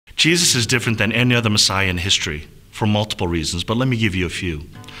Jesus is different than any other Messiah in history for multiple reasons, but let me give you a few.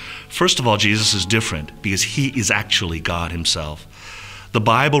 First of all, Jesus is different because he is actually God himself. The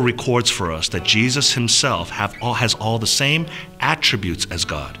Bible records for us that Jesus himself has all the same attributes as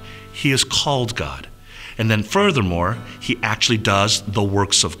God. He is called God. And then furthermore, he actually does the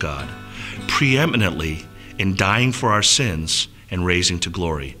works of God, preeminently in dying for our sins and raising to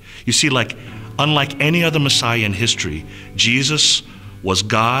glory. You see, unlike any other Messiah in history, Jesus was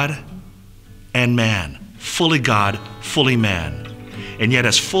God and man, fully God, fully man. And yet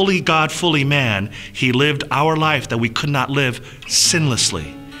as fully God, fully man, he lived our life that we could not live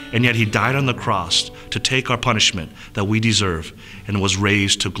sinlessly. And yet he died on the cross to take our punishment that we deserve and was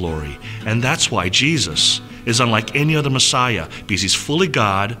raised to glory. And that's why Jesus is unlike any other Messiah, because he's fully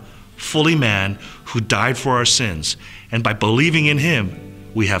God, fully man, who died for our sins. And by believing in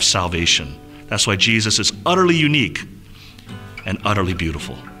him, we have salvation. That's why Jesus is utterly unique and utterly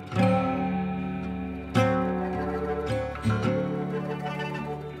beautiful.